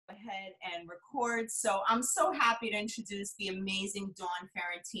ahead and record. So I'm so happy to introduce the amazing Dawn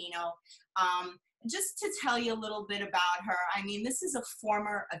Ferrentino. Just to tell you a little bit about her, I mean, this is a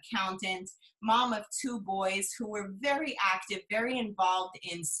former accountant, mom of 2 boys who were very active, very involved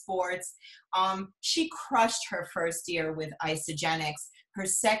in sports. She crushed her first year with Isogenics. Her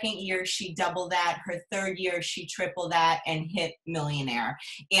second year, she doubled that. Her third year, she tripled that and hit millionaire.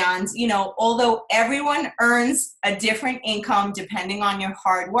 And, you know, although everyone earns a different income depending on your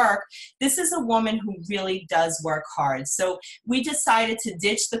hard work, this is a woman who really does work hard. So we decided to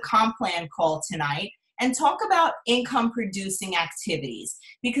ditch the comp plan call tonight and talk about income producing activities,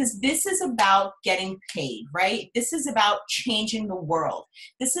 because this is about getting paid, right? This is about changing the world.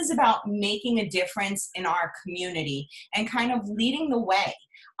 This is about making a difference in our community and kind of leading the way.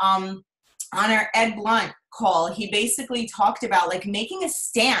 On our Ed Blunt call, he basically talked about like making a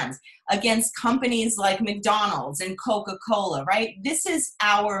stand against companies like McDonald's and Coca-Cola, right? This is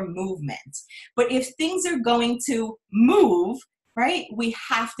our movement. But if things are going to move, right, we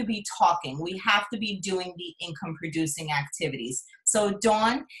have to be talking. We have to be doing the income producing activities. So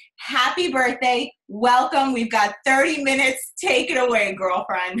Dawn, happy birthday. Welcome. We've got 30 minutes. Take it away,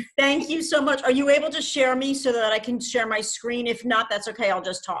 girlfriend. Thank you so much. Are you able to share me so that I can share my screen? If not, that's okay. I'll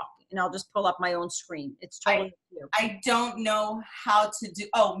just talk and I'll just pull up my own screen. It's totally up to you. I don't know how to do,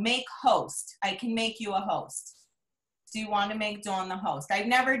 oh, make host. I can make you a host. Do you want to make Dawn the host? I've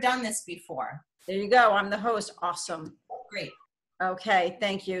never done this before. There you go. I'm the host. Awesome. Great. Okay,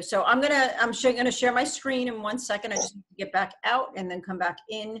 thank you. So I'm gonna share my screen in 1 second. I just need to get back out and then come back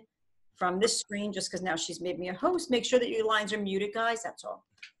in from this screen just because now she's made me a host. Make sure that your lines are muted, guys. That's all.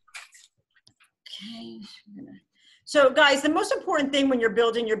 Okay. So guys, the most important thing when you're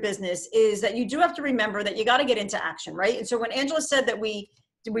building your business is that you do have to remember that you got to get into action, right? And so when Angela said that we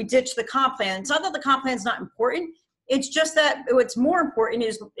ditched the comp plan, it's not that the comp plan is not important. It's just that what's more important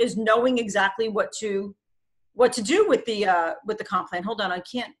is knowing exactly what to do with the comp plan. Hold on,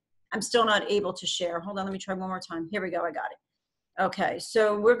 I'm still not able to share. Hold on, let me try one more time. Here we go, I got it. Okay,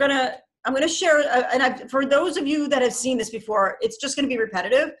 so I'm gonna share, for those of you that have seen this before, it's just gonna be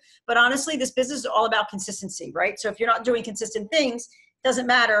repetitive, but honestly, this business is all about consistency, right? So if you're not doing consistent things, it doesn't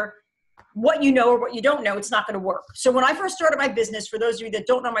matter what you know or what you don't know, it's not gonna work. So when I first started my business, for those of you that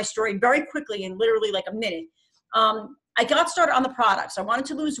don't know my story, very quickly, in literally like a minute, I got started on the products. I wanted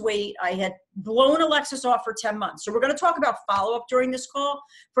to lose weight. I had blown Alexis off for 10 months. So we're going to talk about follow-up during this call.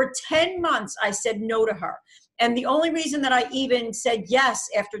 For 10 months, I said no to her. And the only reason that I even said yes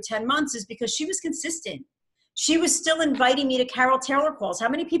after 10 months is because she was consistent. She was still inviting me to Carol Taylor calls. How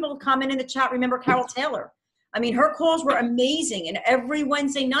many people comment in the chat remember Carol Taylor? I mean, her calls were amazing. And every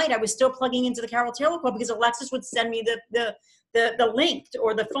Wednesday night, I was still plugging into the Carol Taylor call because Alexis would send me the link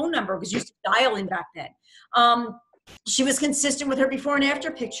or the phone number because you used to dial in back then. She was consistent with her before and after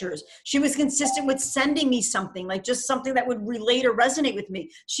pictures. She was consistent with sending me something, like just something that would relate or resonate with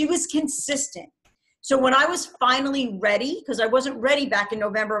me. She was consistent. So when I was finally ready, because I wasn't ready back in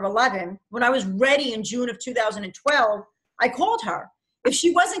November of 11, when I was ready in June of 2012, I called her. If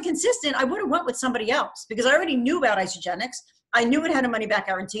she wasn't consistent, I would have went with somebody else because I already knew about Isogenics. I knew it had a money back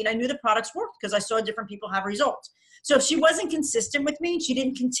guarantee and I knew the products worked because I saw different people have results. So if she wasn't consistent with me and she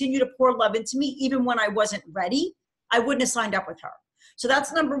didn't continue to pour love into me, even when I wasn't ready, I wouldn't have signed up with her. So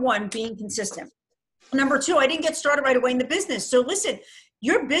that's number one, being consistent. Number two, I didn't get started right away in the business. So listen,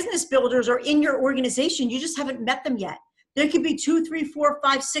 your business builders are in your organization. You just haven't met them yet. There could be 2, 3, 4,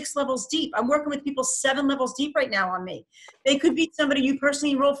 5, 6 levels deep. I'm working with people 7 levels deep right now on me. They could be somebody you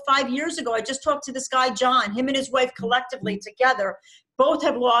personally enrolled 5 years ago. I just talked to this guy, John. Him and his wife collectively together, both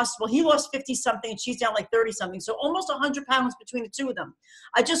have lost, well, he lost 50 something and she's down like 30 something. So almost 100 pounds between the two of them.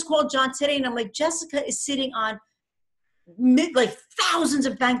 I just called John today and I'm like, Jessica is sitting on like thousands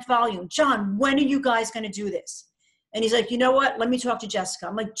of banked volume. John, when are you guys going to do this? And he's like, you know what? Let me talk to Jessica.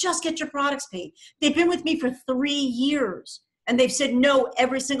 I'm like, just get your products paid. They've been with me for 3 years and they've said no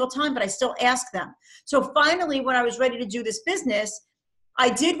every single time, but I still ask them. So finally, when I was ready to do this business, I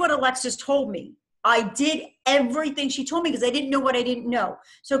did what Alexis told me. I did everything she told me because I didn't know what I didn't know.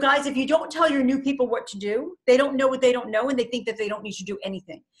 So guys, if you don't tell your new people what to do, they don't know what they don't know and they think that they don't need to do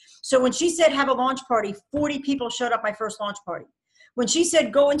anything. So when she said have a launch party, 40 people showed up my first launch party. When she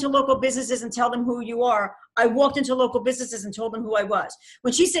said go into local businesses and tell them who you are, I walked into local businesses and told them who I was.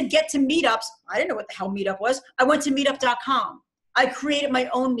 When she said get to meetups, I didn't know what the hell meetup was. I went to meetup.com. I created my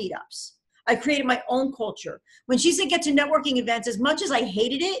own meetups. I created my own culture. When she said get to networking events, as much as I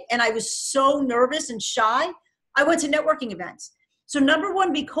hated it and I was so nervous and shy, I went to networking events. So number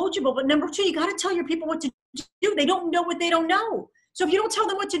one, be coachable. But number two, you got to tell your people what to do. They don't know what they don't know. So if you don't tell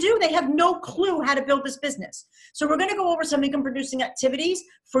them what to do, they have no clue how to build this business. So we're going to go over some income producing activities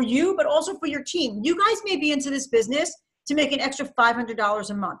for you, but also for your team. You guys may be into this business to make an extra $500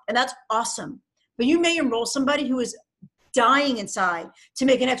 a month, and that's awesome. But you may enroll somebody who is dying inside to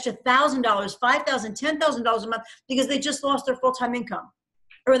make an extra $1,000, $5,000, $10,000 a month because they just lost their full-time income,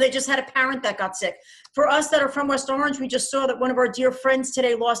 or they just had a parent that got sick. For us that are from West Orange, we just saw that one of our dear friends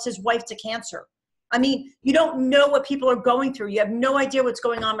today lost his wife to cancer. I mean, you don't know what people are going through. You have no idea what's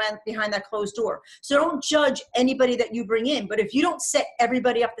going on behind that closed door. So don't judge anybody that you bring in. But if you don't set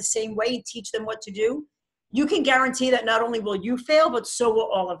everybody up the same way and teach them what to do, you can guarantee that not only will you fail, but so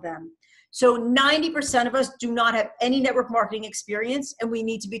will all of them. So 90% of us do not have any network marketing experience, and we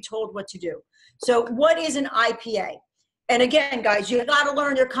need to be told what to do. So what is an IPA? And again, guys, you got to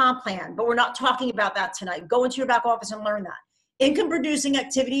learn your comp plan, but we're not talking about that tonight. Go into your back office and learn that. Income producing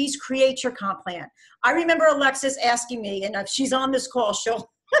activities, create your comp plan. I remember Alexis asking me, and if she's on this call,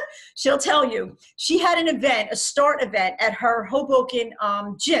 she'll tell you, she had an event, a start event at her Hoboken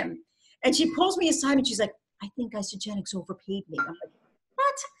gym. And she pulls me aside and she's like, I think Isogenics overpaid me. I'm like,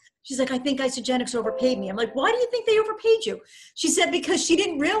 what? She's like, I think Isogenics overpaid me. I'm like, why do you think they overpaid you? She said, because she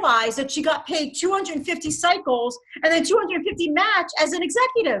didn't realize that she got paid 250 cycles and then 250 match as an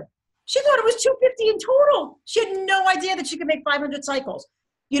executive. She thought it was 250 in total. She had no idea that she could make 500 cycles.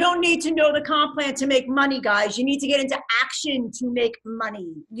 You don't need to know the comp plan to make money, guys. You need to get into action to make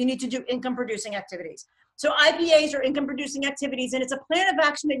money. You need to do income producing activities. So IPAs are income producing activities, and it's a plan of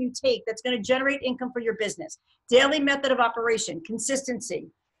action that you take that's going to generate income for your business. Daily method of operation, consistency,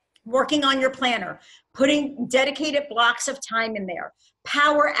 working on your planner, putting dedicated blocks of time in there,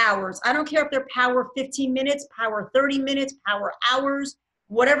 power hours. I don't care if they're power 15 minutes, power 30 minutes, power hours,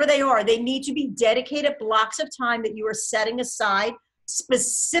 whatever they are, they need to be dedicated blocks of time that you are setting aside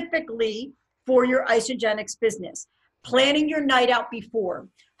specifically for your Isogenics business. Planning your night out before.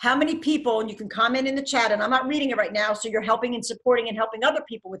 How many people, and you can comment in the chat, and I'm not reading it right now, so you're helping and supporting and helping other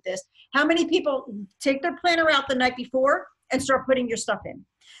people with this. How many people take their planner out the night before and start putting your stuff in?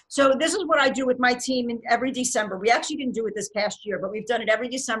 So this is what I do with my team in every December. We actually didn't do it this past year, but we've done it every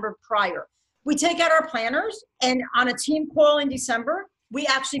December prior. We take out our planners, and on a team call in December, we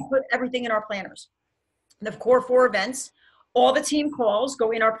actually put everything in our planners. The core 4 events, all the team calls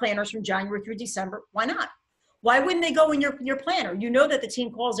go in our planners from January through December. Why not? Why wouldn't they go in your planner? You know that the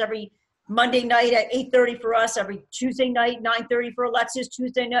team calls every Monday night at 8:30 for us, every Tuesday night, 9:30 for Alexis,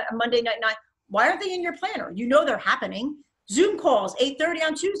 Tuesday night, Monday night, 9. Why aren't they in your planner? You know they're happening. Zoom calls, 8:30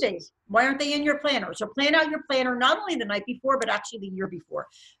 on Tuesdays. Why aren't they in your planner? So plan out your planner, not only the night before, but actually the year before.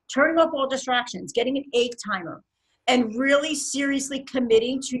 Turning off all distractions, getting an 8 timer, and really seriously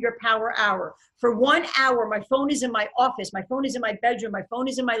committing to your power hour. For 1 hour, my phone is in my office, my phone is in my bedroom, my phone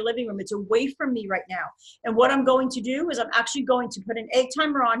is in my living room. It's away from me right now. And what I'm going to do is I'm actually going to put an 8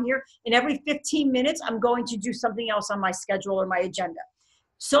 timer on here, and every 15 minutes, I'm going to do something else on my schedule or my agenda.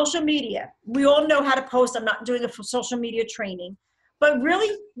 Social media, we all know how to post. I'm not doing a social media training, but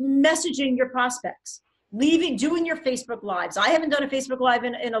really messaging your prospects. Doing your Facebook Lives. I haven't done a Facebook Live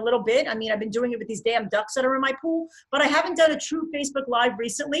in a little bit. I mean, I've been doing it with these damn ducks that are in my pool, but I haven't done a true Facebook Live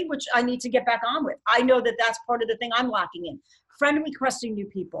recently, which I need to get back on with. I know that that's part of the thing I'm lacking in. Friend requesting new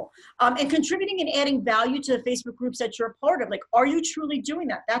people, and contributing and adding value to the Facebook groups that you're a part of. Like, are you truly doing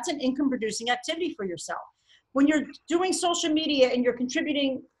that? That's an income producing activity for yourself. When you're doing social media and you're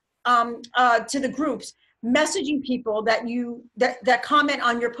contributing to the groups, messaging people that comment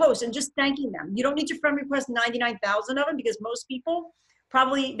on your post and just thanking them. You don't need to friend request 99,000 of them, because most people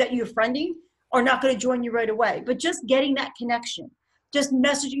probably that you're friending are not going to join you right away. But just getting that connection, just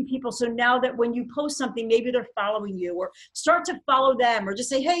messaging people. So now that when you post something, maybe they're following you, or start to follow them, or just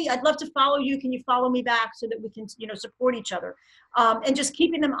say, hey, I'd love to follow you. Can you follow me back so that we can, support each other? And just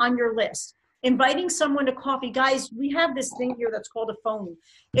keeping them on your list. Inviting someone to coffee. Guys, we have this thing here that's called a phone.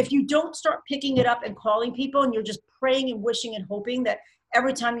 If you don't start picking it up and calling people, and you're just praying and wishing and hoping that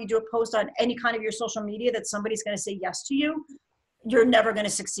every time you do a post on any kind of your social media that somebody's going to say yes to you, you're never going to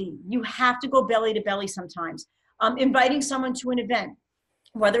succeed. You have to go belly to belly sometimes. Inviting someone to an event,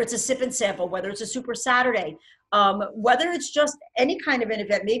 whether it's a sip and sample, whether it's a super Saturday, whether it's just any kind of an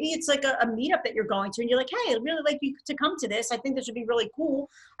event. Maybe it's like a meetup that you're going to, and you're like, hey, I'd really like you to come to this. I think this would be really cool.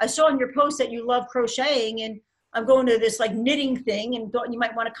 I saw in your post that you love crocheting, and I'm going to this like knitting thing, and you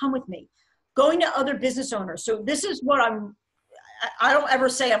might want to come with me. Going to other business owners. So this is what I don't ever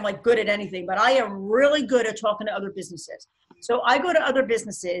say I'm like good at anything, but I am really good at talking to other businesses. So I go to other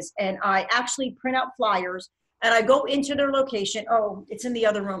businesses and I actually print out flyers, and I go into their location. Oh, it's in the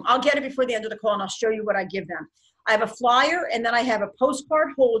other room. I'll get it before the end of the call, and I'll show you what I give them. I have a flyer, and then I have a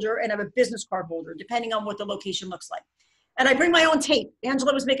postcard holder, and I have a business card holder, depending on what the location looks like. And I bring my own tape.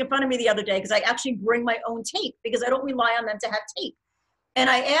 Angela was making fun of me the other day because I actually bring my own tape because I don't rely on them to have tape. And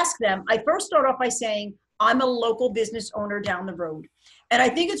I ask them, I first start off by saying, I'm a local business owner down the road. And I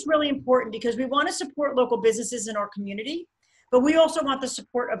think it's really important because we want to support local businesses in our community, but we also want the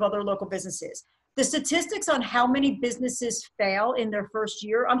support of other local businesses. The statistics on how many businesses fail in their first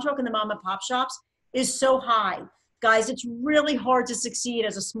year, I'm talking the mom and pop shops, is so high. Guys, it's really hard to succeed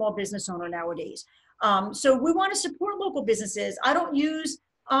as a small business owner nowadays. So we want to support local businesses. I don't use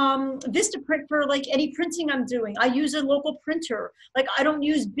Vistaprint for like any printing I'm doing. I use a local printer. Like I don't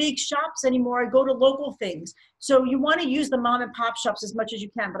use big shops anymore. I go to local things. So you want to use the mom and pop shops as much as you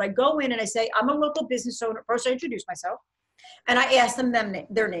can. But I go in and I say, I'm a local business owner. First, I introduce myself. And I ask them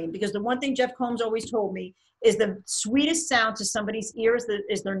their name, because the one thing Jeff Combs always told me is the sweetest sound to somebody's ear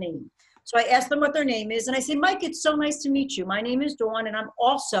is their name. So I ask them what their name is, and I say, Mike, it's so nice to meet you. My name is Dawn, and I'm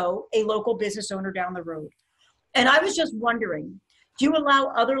also a local business owner down the road. And I was just wondering, do you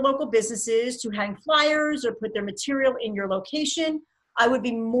allow other local businesses to hang flyers or put their material in your location? I would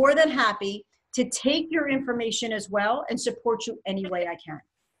be more than happy to take your information as well and support you any way I can.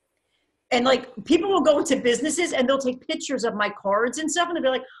 And like people will go into businesses and they'll take pictures of my cards and stuff, and they'll be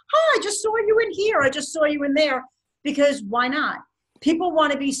like, "Hi, I just saw you in here. I just saw you in there." Because why not? People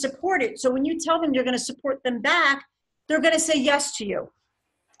want to be supported. So when you tell them you're going to support them back, they're going to say yes to you.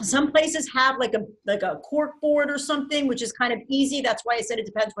 Some places have like a cork board or something, which is kind of easy. That's why I said it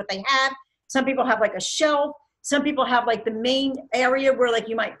depends what they have. Some people have like a shelf. Some people have like the main area where like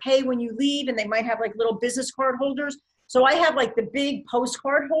you might pay when you leave, and they might have like little business card holders. So I have like the big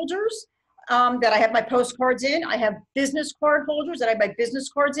postcard holders that I have my postcards in. I have business card holders that I have my business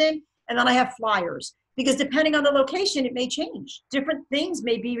cards in, and then I have flyers. Because depending on the location, it may change. Different things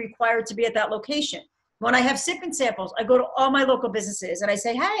may be required to be at that location. When I have sip-in samples, I go to all my local businesses and I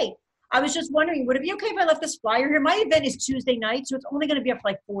say, hey, I was just wondering, would it be okay if I left this flyer here? My event is Tuesday night, so it's only going to be up for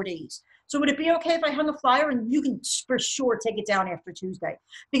like 4 days. So would it be okay if I hung a flyer, and you can for sure take it down after Tuesday?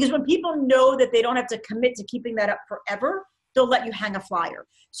 Because when people know that they don't have to commit to keeping that up forever, they'll let you hang a flyer.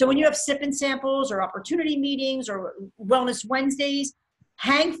 So when you have sip-in samples or opportunity meetings or Wellness Wednesdays,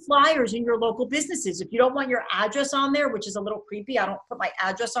 hang flyers in your local businesses. If you don't want your address on there, which is a little creepy, I don't put my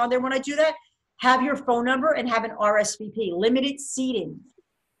address on there when I do that, have your phone number and have an RSVP, limited seating,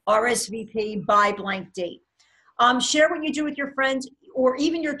 RSVP by blank date. Share what you do with your friends or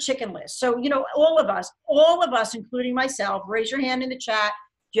even your chicken list. So, you know, all of us, including myself, raise your hand in the chat.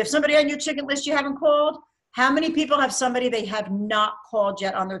 Do you have somebody on your chicken list you haven't called? How many people have somebody they have not called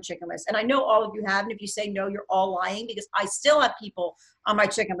yet on their chicken list? And I know all of you have, and if you say no, you're all lying, because I still have people on my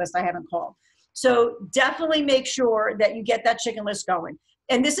chicken list I haven't called. So definitely make sure that you get that chicken list going.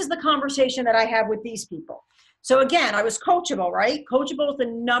 And this is the conversation that I have with these people. So again, I was coachable, right? Coachable is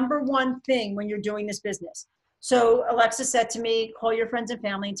the number one thing when you're doing this business. So Alexa said to me, call your friends and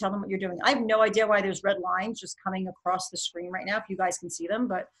family and tell them what you're doing. I have no idea why there's red lines just coming across the screen right now, if you guys can see them,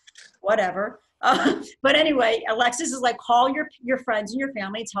 but whatever. But anyway, Alexis is like, call your friends and your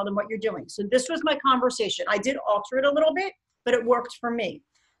family and tell them what you're doing. So this was my conversation. I did alter it a little bit, but it worked for me.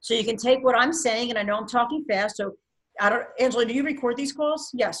 So you can take what I'm saying, and I know I'm talking fast. So Angela, do you record these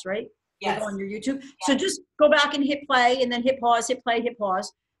calls? Yes, right? Yes. On your YouTube. Yes. So just go back and hit play, and then hit pause, hit play, hit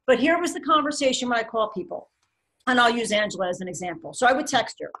pause. But here was the conversation when I call people. And I'll use Angela as an example. So I would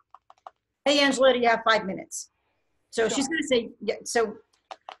text her, hey, Angela, do you have 5 minutes? So sure. She's going to say, yeah. So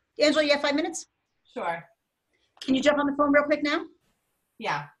Angela, you have 5 minutes? Sure. Can you jump on the phone real quick now?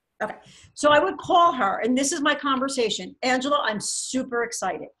 Yeah. Okay. So I would call her, and this is my conversation. Angela, I'm super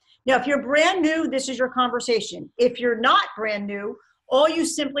excited. Now, if you're brand new, this is your conversation. If you're not brand new, all you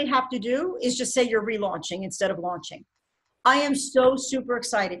simply have to do is just say you're relaunching instead of launching. I am so super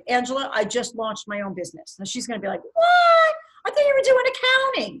excited. Angela, I just launched my own business. And she's going to be like, what? I thought you were doing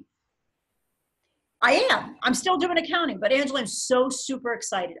accounting. I am. I'm still doing accounting. But Angela, I'm so super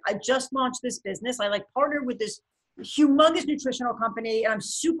excited. I just launched this business. I like partnered with this humongous nutritional company, and I'm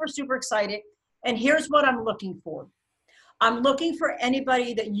super, super excited. And here's what I'm looking for. I'm looking for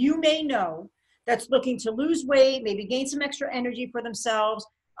anybody that you may know that's looking to lose weight, maybe gain some extra energy for themselves,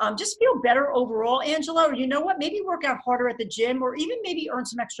 just feel better overall, Angela, or you know what, maybe work out harder at the gym, or even maybe earn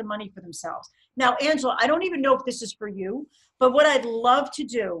some extra money for themselves. Now, Angela, I don't even know if this is for you, but what I'd love to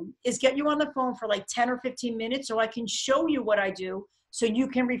do is get you on the phone for like 10 or 15 minutes so I can show you what I do so you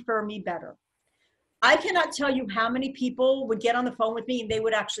can refer me better. I cannot tell you how many people would get on the phone with me and they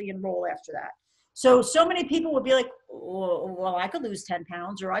would actually enroll after that. So many people would be like, well, I could lose 10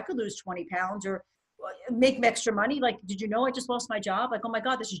 pounds, or I could lose 20 pounds, or make extra money. Like, did you know I just lost my job? Like, oh my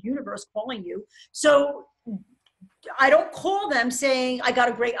God, this is universe calling you. So I don't call them saying, I got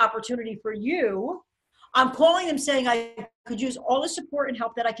a great opportunity for you. I'm calling them saying I could use all the support and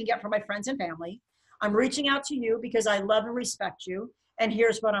help that I can get from my friends and family. I'm reaching out to you because I love and respect you, and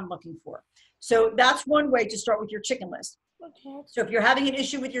here's what I'm looking for. So that's one way to start with your chicken list. Okay. So if you're having an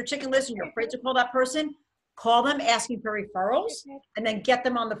issue with your chicken list and you're afraid to call that person, call them asking for referrals, and then get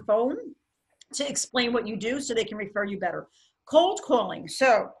them on the phone to explain what you do so they can refer you better. Cold calling.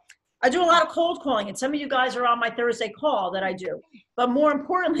 So I do a lot of cold calling, and some of you guys are on my Thursday call that I do. But more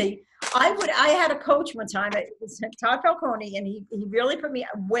importantly, I had a coach one time, it was Todd Falcone, and he really put me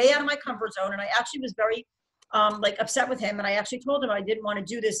way out of my comfort zone. And I actually was very like upset with him. And I actually told him I didn't want to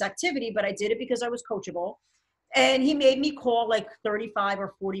do this activity, but I did it because I was coachable. And he made me call like 35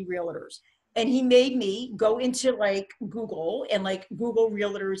 or 40 realtors. And he made me go into like Google and like Google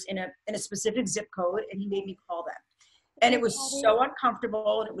realtors in a specific zip code. And he made me call them. And it was so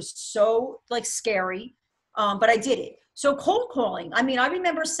uncomfortable and it was so like scary, but I did it. So cold calling, I mean, I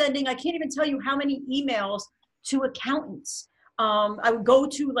remember sending, I can't even tell you how many emails to accountants. I would go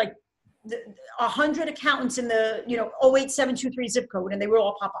to like 100 accountants in the, 08723 zip code, and they would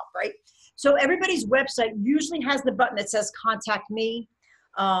all pop up, right? So everybody's website usually has the button that says contact me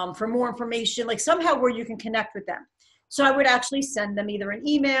for more information, like somehow where you can connect with them. So I would actually send them either an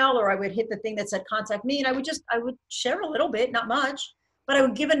email, or I would hit the thing that said contact me, and I would share a little bit, not much, but I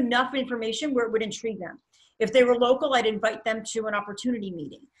would give enough information where it would intrigue them. If they were local, I'd invite them to an opportunity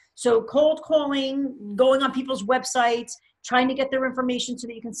meeting. So cold calling, going on people's websites, trying to get their information so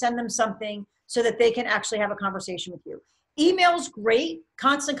that you can send them something so that they can actually have a conversation with you. Email's great,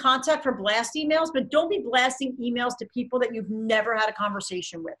 constant contact for blast emails, but don't be blasting emails to people that you've never had a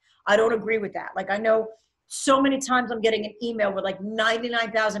conversation with. I don't agree with that. Like I know so many times I'm getting an email with like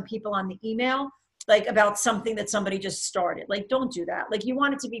 99,000 people on the email, like about something that somebody just started. Like, don't do that. Like, you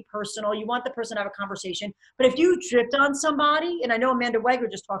want it to be personal. You want the person to have a conversation. But if you dripped on somebody, and I know Amanda Weger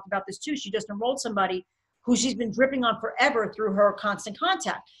just talked about this too, she just enrolled somebody who she's been dripping on forever through her constant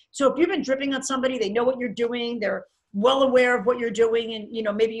contact. So if you've been dripping on somebody, they know what you're doing, they're well aware of what you're doing,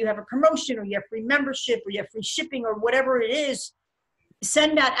 and maybe you have a promotion, or you have free membership, or you have free shipping, or whatever it is,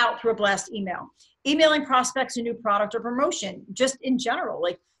 send that out through a blast email. Emailing prospects a new product or promotion, just in general.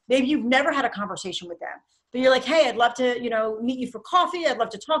 Like, maybe you've never had a conversation with them, but you're like, hey, I'd love to, meet you for coffee. I'd love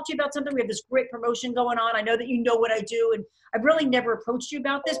to talk to you about something. We have this great promotion going on. I know that you know what I do, and I've really never approached you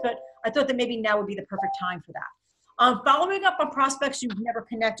about this, but I thought that maybe now would be the perfect time for that. Following up on prospects you've never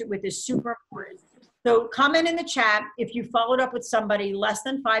connected with is super important. So comment in the chat if you followed up with somebody less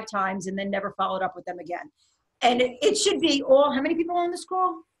than 5 times and then never followed up with them again. And it should be all, how many people on this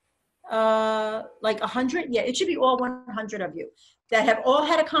call? Like 100? Yeah, it should be all 100 of you that have all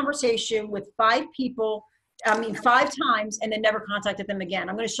had a conversation with 5 people, 5 times, and then never contacted them again.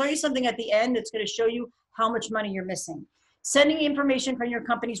 I'm going to show you something at the end that's going to show you how much money you're missing. Sending information from your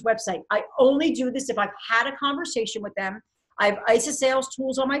company's website. I only do this if I've had a conversation with them. I have ISA sales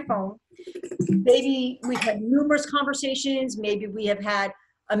tools on my phone. Maybe we've had numerous conversations. Maybe we have had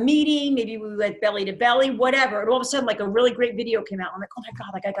a meeting. Maybe we went belly to belly, whatever. And all of a sudden, like a really great video came out. I'm like, oh my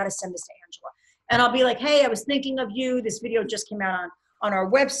God, like I got to send this to Angela. And I'll be like, hey, I was thinking of you. This video just came out on our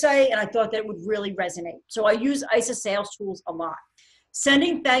website, and I thought that it would really resonate. So I use ISA sales tools a lot.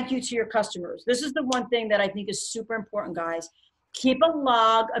 Sending thank you to your customers. This is the one thing that I think is super important, guys. Keep a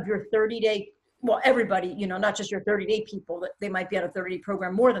log of your 30-day, well, everybody, not just your 30-day people, that they might be on a 30-day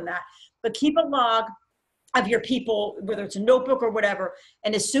program more than that, but keep a log of your people, whether it's a notebook or whatever.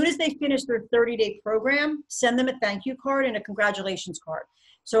 And as soon as they finish their 30-day program, send them a thank you card and a congratulations card.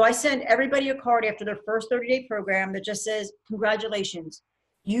 So I send everybody a card after their first 30-day program that just says, congratulations.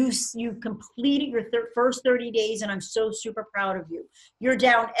 You completed your first 30 days, and I'm so super proud of you. You're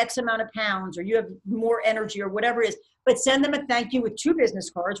down X amount of pounds, or you have more energy, or whatever it is. But send them a thank you with 2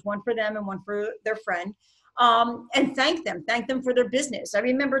 business cards, one for them and one for their friend. And thank them for their business. I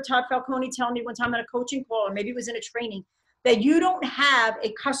remember Todd Falcone telling me one time on a coaching call, or maybe it was in a training, that you don't have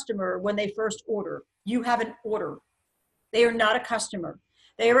a customer when they first order. You have an order. They are not a customer.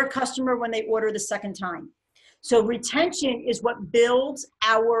 They are a customer when they order the second time. So retention is what builds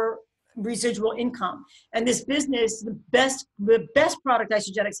our residual income. And this business, the best product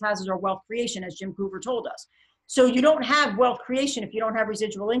Isogetics has is our wealth creation, as Jim Coover told us. So you don't have wealth creation if you don't have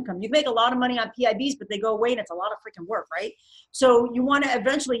residual income. You make a lot of money on PIBs, but they go away, and it's a lot of freaking work, right? So you want to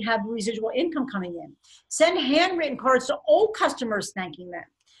eventually have residual income coming in. Send handwritten cards to old customers thanking them.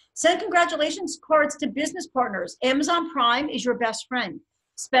 Send congratulations cards to business partners. Amazon Prime is your best friend.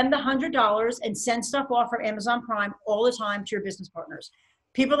 Spend the $100 and send stuff off from Amazon Prime all the time to your business partners.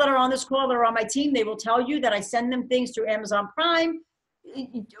 People that are on this call, that are on my team, they will tell you that I send them things through Amazon Prime.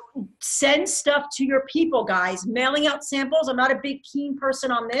 Send stuff to your people, guys. Mailing out samples. I'm not a big keen person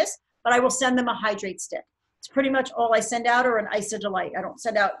on this, but I will send them a hydrate stick. It's pretty much all I send out, or an Ice of Delight. I don't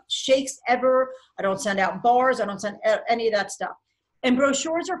send out shakes ever. I don't send out bars. I don't send any of that stuff. And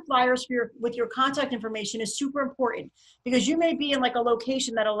brochures or flyers for with your contact information is super important, because you may be in like a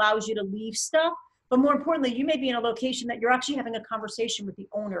location that allows you to leave stuff, but more importantly, you may be in a location that you're actually having a conversation with the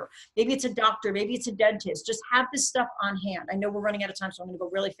owner. Maybe it's a doctor, maybe it's a dentist. Just have this stuff on hand. I know we're running out of time, so I'm gonna go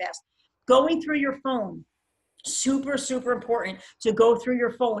really fast. Going through your phone, super, super important to go through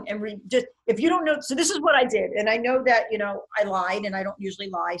your phone and just, if you don't know, so this is what I did. And I know that, you know, I lied, and I don't usually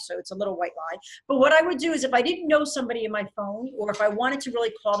lie, so it's a little white lie. But what I would do is, if I didn't know somebody in my phone, or if I wanted to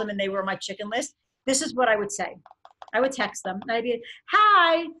really call them and they were on my chicken list, this is what I would say. I would text them and I'd be,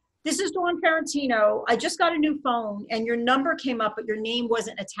 hi, this is Dawn Ferrentino. I just got a new phone and your number came up, but your name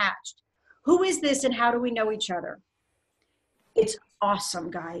wasn't attached. Who is this and how do we know each other? It's awesome,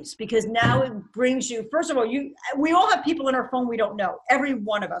 guys, because now it brings you, first of all, we all have people in our phone we don't know. Every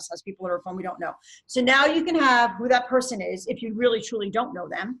one of us has people in our phone we don't know. So now you can have who that person is if you really truly don't know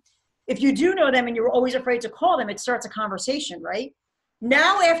them. If you do know them and you're always afraid to call them, it starts a conversation, right?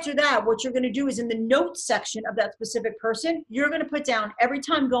 Now, after that, what you're going to do is in the notes section of that specific person, you're going to put down every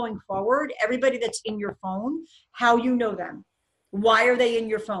time going forward, everybody that's in your phone, how you know them. Why are they in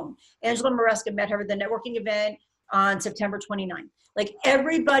your phone? Angela Maresca met her at the networking event on September 29th. Like,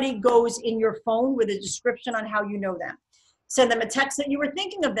 everybody goes in your phone with a description on how you know them. Send them a text that you were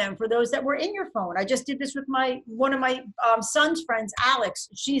thinking of them for those that were in your phone. I just did this with one of my son's friends, Alex.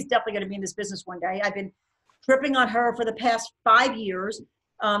 She's definitely going to be in this business one day. I've been tripping on her for the past 5 years.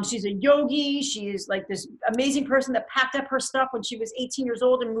 She's a yogi. She is like this amazing person that packed up her stuff when she was 18 years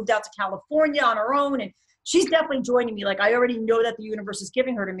old and moved out to California on her own. And she's definitely joining me. Like, I already know that the universe is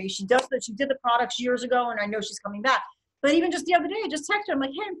giving her to me. She does that. She did the products years ago, and I know she's coming back. But even just the other day, I just texted her. I'm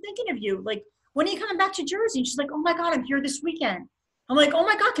like, hey, I'm thinking of you. Like, when are you coming back to Jersey? And she's like, oh my God, I'm here this weekend. I'm like, oh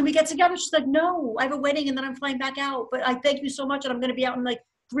my God, can we get together? She's like, no, I have a wedding and then I'm flying back out. But I thank you so much. And I'm going to be out in like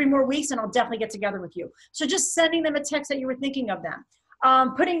 3 more weeks and I'll definitely get together with you. So just sending them a text that you were thinking of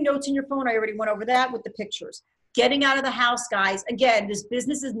them. Putting notes in your phone. I already went over that with the pictures. Getting out of the house, guys. Again, this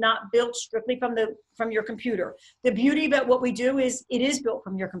business is not built strictly from your computer. The beauty about what we do is it is built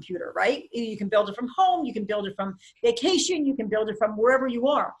from your computer, right? You can build it from home. You can build it from vacation. You can build it from wherever you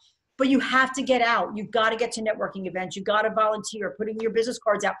are. But you have to get out. You've got to get to networking events. You've got to volunteer, putting your business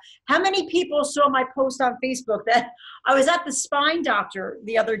cards out. How many people saw my post on Facebook that I was at the spine doctor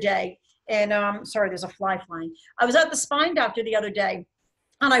the other day? And sorry, there's a fly flying. I was at the spine doctor the other day,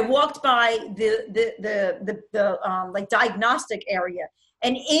 and I walked by the like diagnostic area.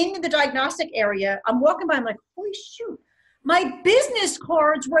 And in the diagnostic area, I'm walking by, I'm like, holy shoot, my business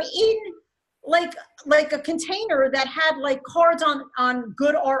cards were in like a container that had like cards on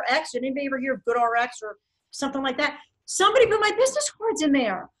Good RX. Did anybody ever hear of Good RX or something like that? Somebody put my business cards in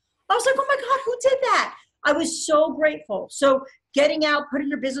there. I was like, oh my God, who did that? I was so grateful. So getting out, putting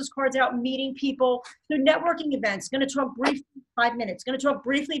your business cards out, meeting people. So networking events, going to talk briefly, 5 minutes, going to talk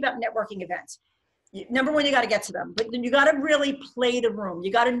briefly about networking events. Number one, you got to get to them, but then you got to really play the room.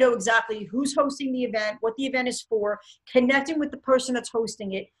 You got to know exactly who's hosting the event, what the event is for, connecting with the person that's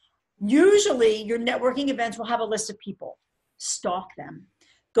hosting it. Usually your networking events will have a list of people. Stalk them.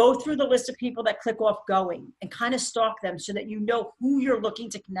 Go through the list of people that click off going and kind of stalk them so that you know who you're looking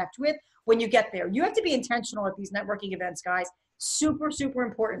to connect with when you get there. You have to be intentional at these networking events, guys. Super, super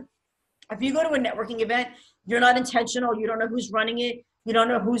important. If you go to a networking event, you're not intentional. You don't know who's running it. You don't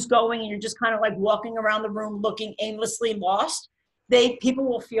know who's going, and you're just kind of like walking around the room looking aimlessly lost. People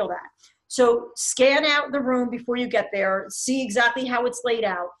will feel that. So scan out the room before you get there. See exactly how it's laid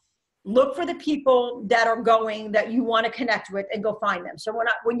out. Look for the people that are going that you want to connect with and go find them. So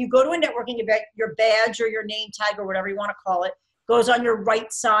when you go to a networking event, your badge or your name tag or whatever you want to call it goes on your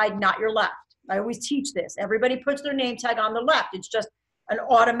right side, not your left. I always teach this. Everybody puts their name tag on the left. It's just an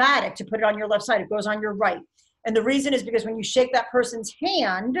automatic to put it on your left side. It goes on your right. And the reason is because when you shake that person's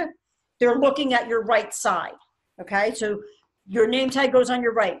hand, they're looking at your right side. Okay. So your name tag goes on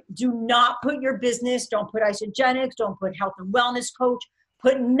your right. Do not put your business. Don't put Isogenics. Don't put health and wellness coach.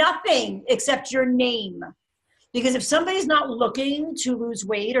 Put nothing except your name. Because if somebody's not looking to lose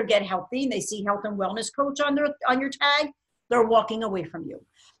weight or get healthy and they see health and wellness coach on your tag, they're walking away from you.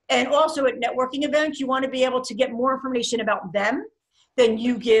 And also at networking events, you want to be able to get more information about them than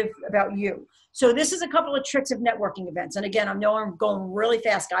you give about you. So this is a couple of tricks of networking events. And again, I know I'm going really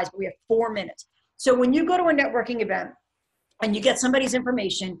fast, guys, but we have 4 minutes. So when you go to a networking event and you get somebody's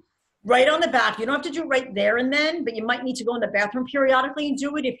information, right on the back, you don't have to do it right there and then, but you might need to go in the bathroom periodically and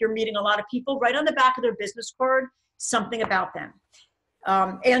do it if you're meeting a lot of people. Right on the back of their business card, something about them.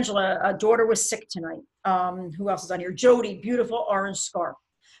 Angela, a daughter was sick tonight. Who else is on here? Jody, beautiful orange scarf.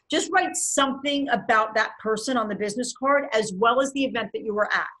 Just write something about that person on the business card, as well as the event that you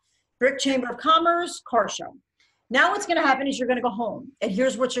were at. Brick Chamber of Commerce, car show. Now what's going to happen is you're going to go home, and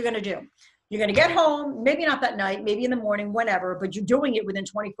here's what you're going to do. You're going to get home, maybe not that night, maybe in the morning, whenever, but you're doing it within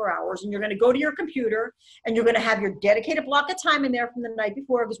 24 hours, and you're going to go to your computer, and you're going to have your dedicated block of time in there from the night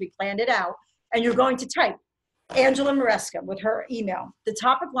before, because we planned it out, and you're going to type Angela Maresca with her email. The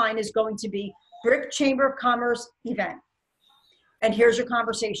topic line is going to be Brick Chamber of Commerce event. And here's your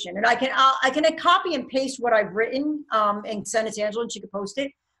conversation. And I can copy and paste what I've written and send it to Angela, and she can post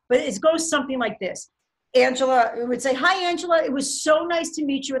it. But it goes something like this. Angela would say, hi, Angela. It was so nice to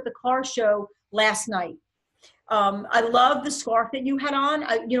meet you at the car show last night. I love the scarf that you had on.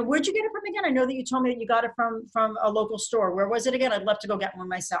 Where'd you get it from again? I know that you told me that you got it from a local store. Where was it again? I'd love to go get one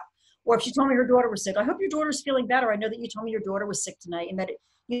myself. Or if she told me her daughter was sick, I hope your daughter's feeling better. I know that you told me your daughter was sick tonight, and that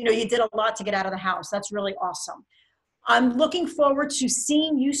you did a lot to get out of the house. That's really awesome. I'm looking forward to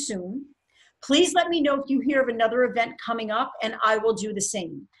seeing you soon. Please let me know if you hear of another event coming up, and I will do the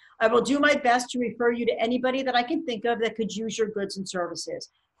same. I will do my best to refer you to anybody that I can think of that could use your goods and services.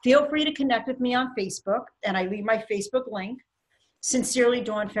 Feel free to connect with me on Facebook, and I leave my Facebook link. Sincerely,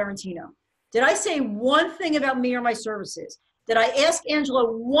 Dawn Ferrentino. Did I say one thing about me or my services? Did I ask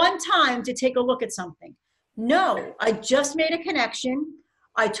Angela one time to take a look at something? No, I just made a connection.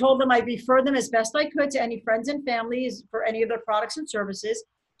 I told them I'd refer them as best I could to any friends and families for any of their products and services,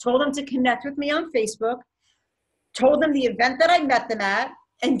 told them to connect with me on Facebook, told them the event that I met them at,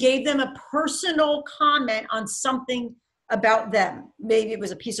 and gave them a personal comment on something about them. Maybe it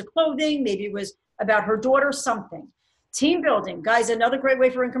was a piece of clothing, maybe it was about her daughter, something. Team building, guys, another great way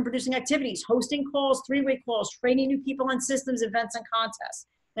for income producing activities, hosting calls, three-way calls, training new people on systems, events, and contests.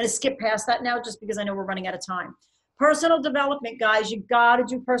 I'm gonna skip past that now just because I know we're running out of time. Personal development, guys, you gotta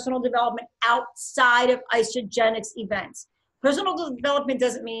do personal development outside of Isogenics events. Personal development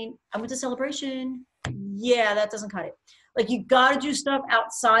doesn't mean I went to celebration. Yeah, that doesn't cut it. Like, you gotta do stuff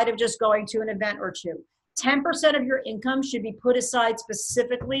outside of just going to an event or two. 10% of your income should be put aside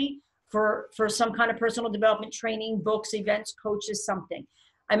specifically for some kind of personal development training, books, events, coaches, something.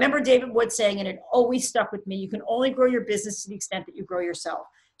 I remember David Wood saying, and it always stuck with me, you can only grow your business to the extent that you grow yourself.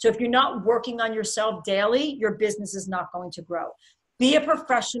 So if you're not working on yourself daily, your business is not going to grow. Be a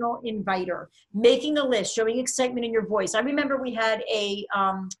professional inviter, making a list, showing excitement in your voice. I remember we had a,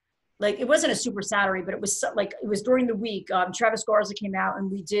 it wasn't a super Saturday, but it was during the week. Travis Garza came out and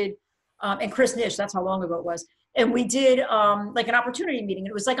we did, and Chris Nish, that's how long ago it was. And we did like an opportunity meeting.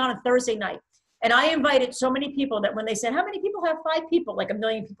 It was like on a Thursday night. And I invited so many people that when they said, how many people have 5 people? Like 1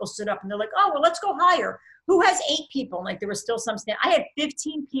 million people stood up and they're like, oh, well, let's go higher. Who has 8 people? And like there was still some stand. I had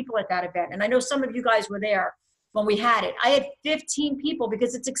 15 people at that event. And I know some of you guys were there when we had it. I had 15 people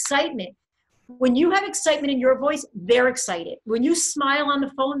because it's excitement. When you have excitement in your voice, they're excited. When you smile on the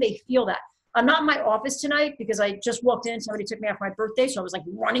phone, they feel that. I'm not in my office tonight because I just walked in. Somebody took me out for my birthday. So I was like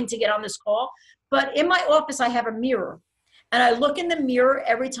running to get on this call. But in my office, I have a mirror. And I look in the mirror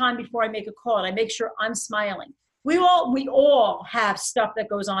every time before I make a call. And I make sure I'm smiling. We all have stuff that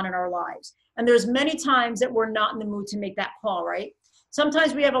goes on in our lives. And there's many times that we're not in the mood to make that call, right?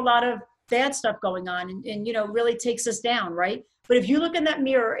 Sometimes we have a lot of bad stuff going on and really takes us down, right? But if you look in that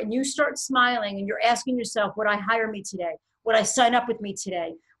mirror and you start smiling and you're asking yourself, would I hire me today? Would I sign up with me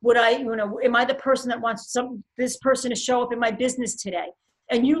today? Would I, am I the person that wants this person to show up in my business today?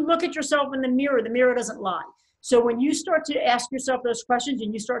 And you look at yourself in the mirror doesn't lie. So when you start to ask yourself those questions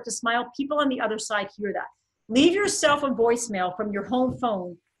and you start to smile, people on the other side hear that. Leave yourself a voicemail from your home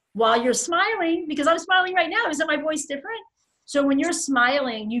phone while you're smiling, because I'm smiling right now. Isn't my voice different? So when you're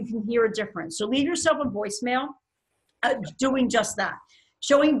smiling, you can hear a difference. So leave yourself a voicemail doing just that,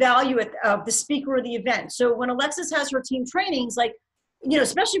 showing value at the speaker of the event. So when Alexis has her team trainings, like,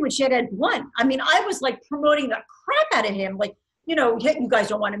 especially when she had Ed Blunt, I mean, I was like promoting the crap out of him. Like, you guys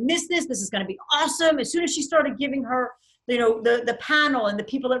don't want to miss this. This is going to be awesome. As soon as she started giving her, the panel and the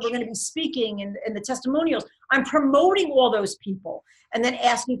people that were going to be speaking and the testimonials, I'm promoting all those people and then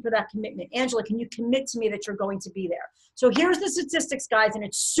asking for that commitment. Angela, can you commit to me that you're going to be there? So here's the statistics, guys, and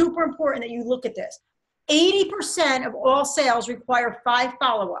it's super important that you look at this. 80% of all sales require 5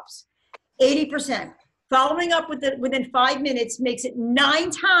 follow-ups. 80%. Following up within 5 minutes makes it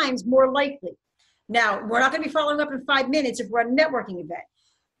 9 times more likely. Now, we're not going to be following up in 5 minutes if we're at a networking event.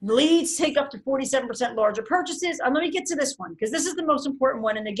 Leads take up to 47% larger purchases. And let me get to this one, because this is the most important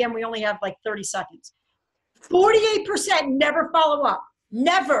one. And again, we only have like 30 seconds. 48% never follow up.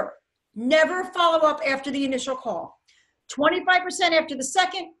 Never follow up after the initial call. 25% after the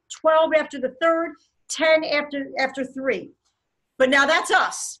second, 12 after the third, 10 after 3. But now that's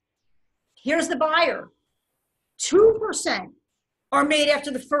us. Here's the buyer. 2% are made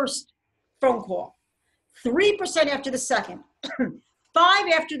after the first phone call, 3% after the second, 5%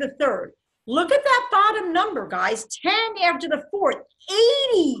 after the third. Look at that bottom number, guys. 10 after the fourth.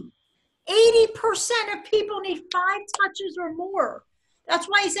 80% of people need 5 touches or more. That's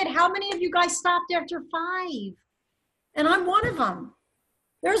why I said, how many of you guys stopped after 5? And I'm one of them.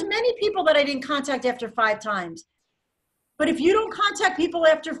 There's many people that I didn't contact after 5 times. But if you don't contact people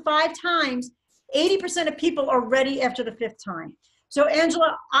after 5 times, 80% of people are ready after the 5th time. So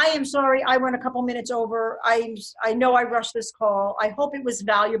Angela, I am sorry I went a couple minutes over. I know I rushed this call. I hope it was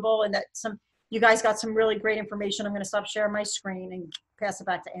valuable and that you guys got some really great information. I'm going to stop sharing my screen and pass it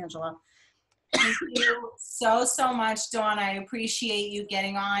back to Angela. Thank you so much, Dawn. I appreciate you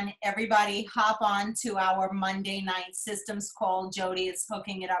getting on. Everybody hop on to our Monday night systems call. Jody is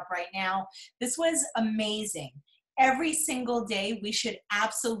hooking it up right now. This was amazing. Every single day, we should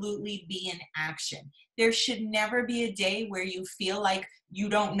absolutely be in action. There should never be a day where you feel like you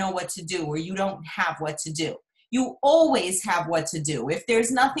don't know what to do or you don't have what to do. You always have what to do. If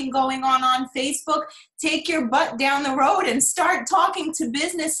there's nothing going on Facebook, take your butt down the road and start talking to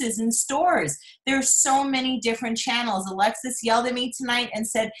businesses and stores. There's so many different channels. Alexis yelled at me tonight and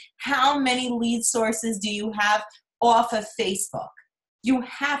said, how many lead sources do you have off of Facebook? You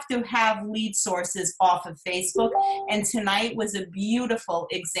have to have lead sources off of Facebook. And tonight was a beautiful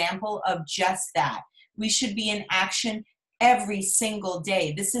example of just that. We should be in action every single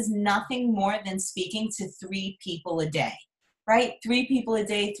day. This is nothing more than speaking to 3 people a day, right? 3 people a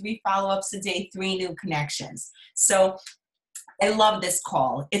day, 3 follow-ups a day, 3 new connections. So I love this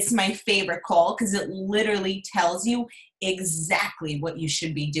call. It's my favorite call because it literally tells you exactly what you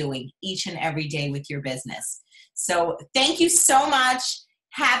should be doing each and every day with your business. So thank you so much.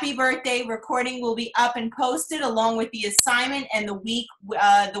 Happy birthday. Recording will be up and posted along with the assignment and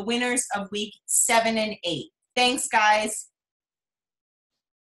the winners of week 7 and 8. Thanks, guys.